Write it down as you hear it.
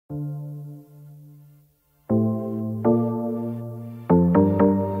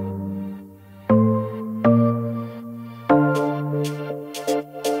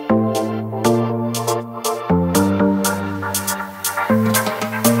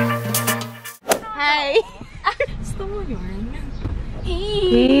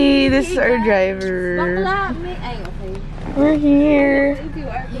Hey, this is our driver. We're here.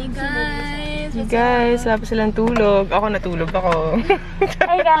 Hey guys, wala pa silang tulog. Ako natulog ako.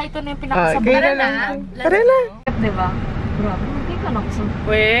 Ay guys, ito na yung pinakasabi. Tara na. Tara na. Diba? Grabe, hindi ka nakasal.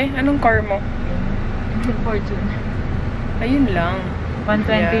 We, anong car mo? Fortune. Ayun lang.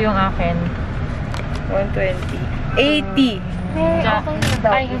 120 yung akin. 120. 80.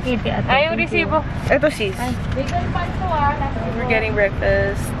 Ay, yung kitty at ay, yung resibo. Ito sis. Bacon pan to ah. We're getting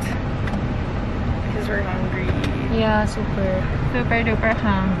breakfast. Because we're hungry. Yeah, super. Super duper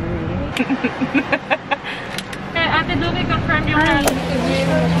hungry. Eh, Ate Duki, confirm yung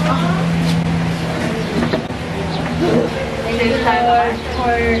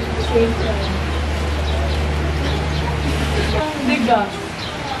for safe. Diga.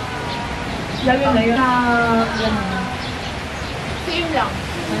 Lagi na yun. Same lang.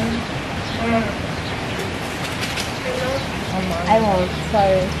 I won't.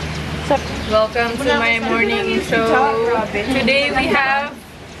 Sorry. Welcome to my morning show. Today we have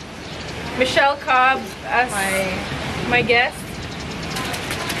Michelle Cobb as my guest.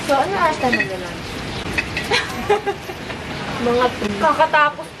 So, ano ata mag-lunch? Mga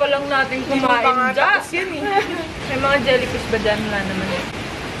Kakatapos pa lang natin kumain. Just yan eh. May mga jellyfish ba dyan? Wala naman eh.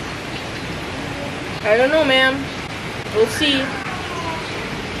 I don't know, ma'am. We'll see.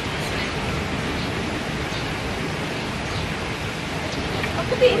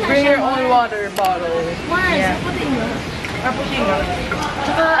 Bring your own water bottle. Mars, Yeah. puti mo. Cappuccino.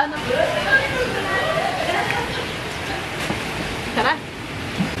 Tsaka ano? Tara.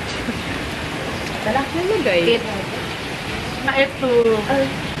 Tara, nalagay. Na ito.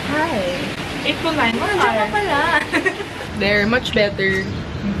 Hi. 8 to 9. Diyan ka pala. They're much better.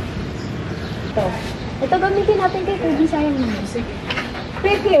 Ito. Ito gamitin natin kay Kubi. Sayang naman. Sige.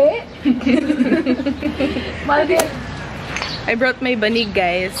 Peke? Malbit. I brought my banig,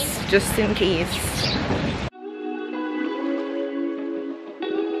 guys, just in case.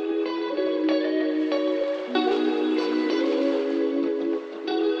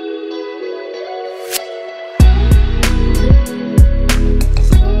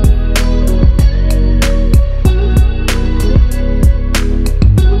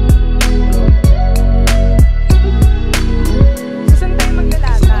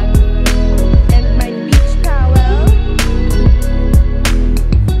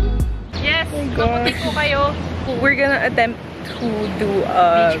 We're gonna attempt to do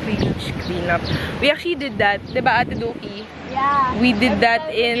a beach cleanup. We actually did that, diba, Ate Duki? Yeah. We did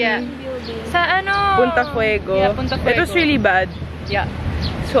that in Sa ano? Punta Fuego. Yeah, Punta Fuego. It was really bad. Yeah.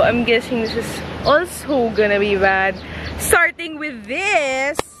 So I'm guessing this is also gonna be bad. Starting with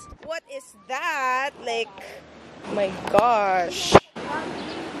this. What is that? Like, my gosh.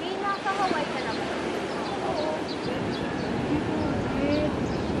 May naka-Hawaii ka naman.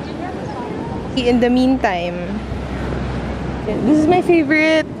 In the meantime, this is my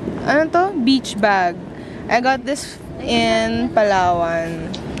favorite, ano to? Beach bag. I got this in Palawan.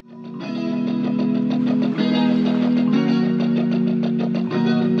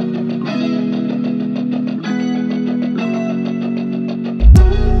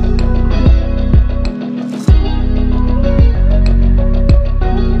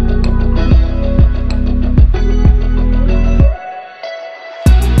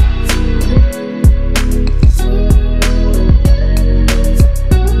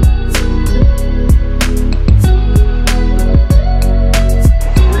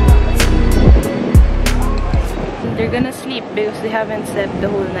 Because they haven't slept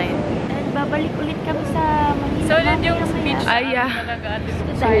the whole night. And babalik ulit kami sa Manila. So, ulit yung beach. Yeah.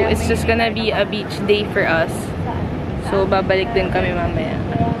 So, it's just gonna be a beach day for us. So, babalik din kami mamaya.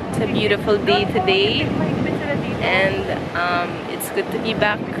 It's a beautiful day today. And, it's good to be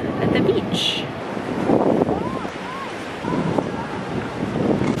back at the beach.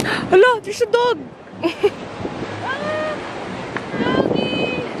 Hello, there's a dog!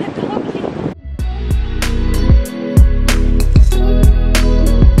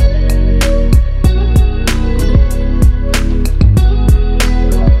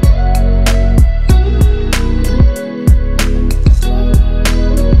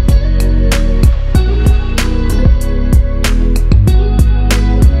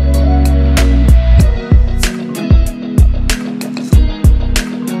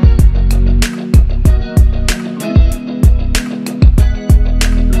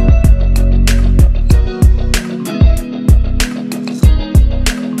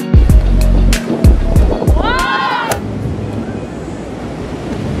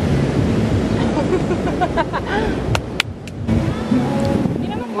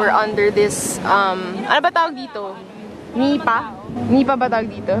 We're under this, ano ba tawag dito? Nipa? Nipa ba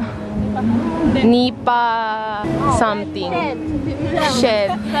tawag dito? Nipa something.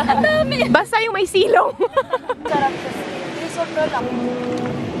 Shed. Basta yung may silong. Sarap siya. Sobra lang.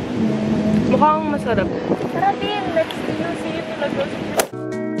 Mukhang masarap. Sarap din. Let's see you talaga.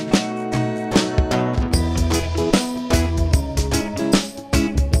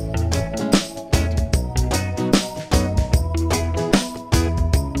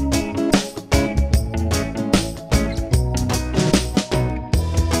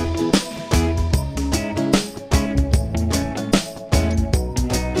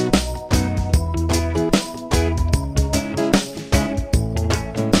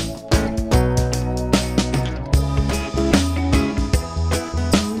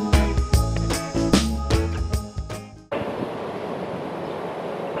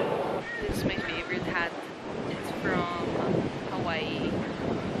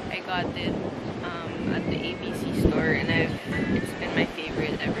 Got it at the ABC store, and it's been my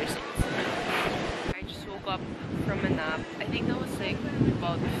favorite ever since. I just woke up from a nap. I think that was like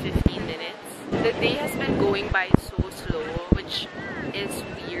about 15 minutes. The day has been going by so slow, which is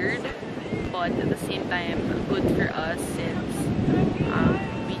weird, but at the same time good for us since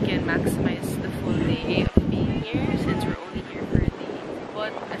we can maximize the full day of being here since we're only here for a day.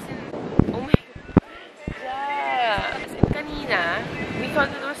 But as in, oh my god, yeah, as in kanina, we thought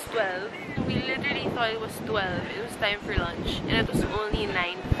it was 12. We literally thought it was 12. It was time for lunch. And it was only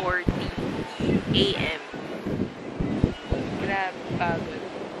 9:40 a.m. Grabe, pagod.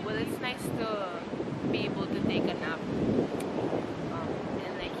 Well, it's nice to be able to take a nap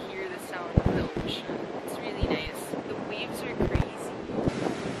and like hear the sound of the ocean. It's really nice. The waves are crazy.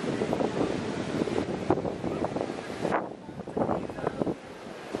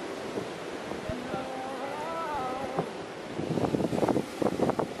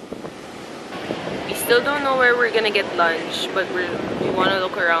 Still don't know where we're gonna get lunch, but we want to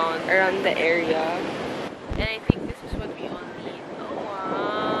look around the area, and I think this is what we all need. Oh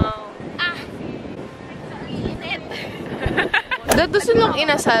wow! That doesn't look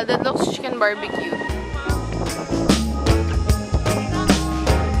inasal. That looks chicken barbecue.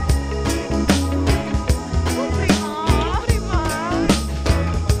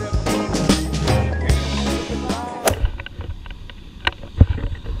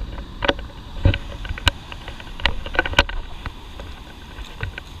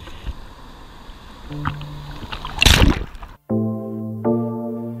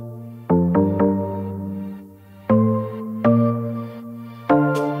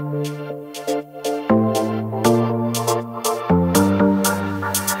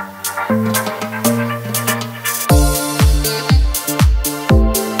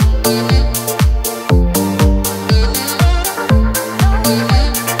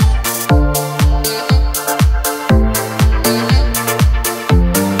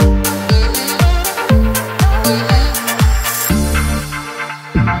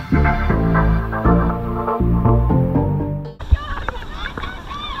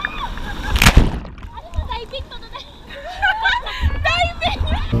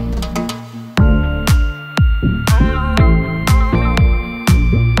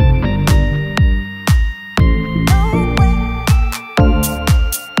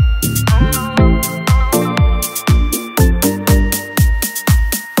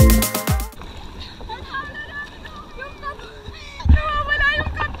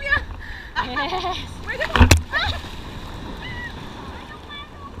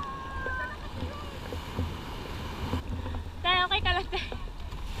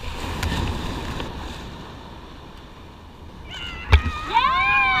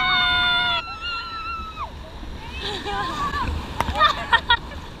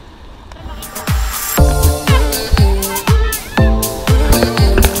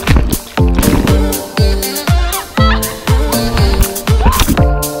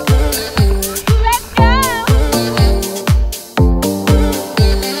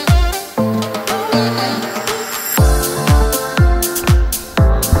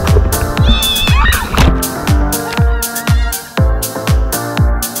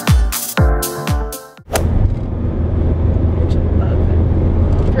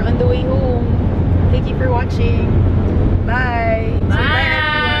 We're on the way home. Thank you for watching.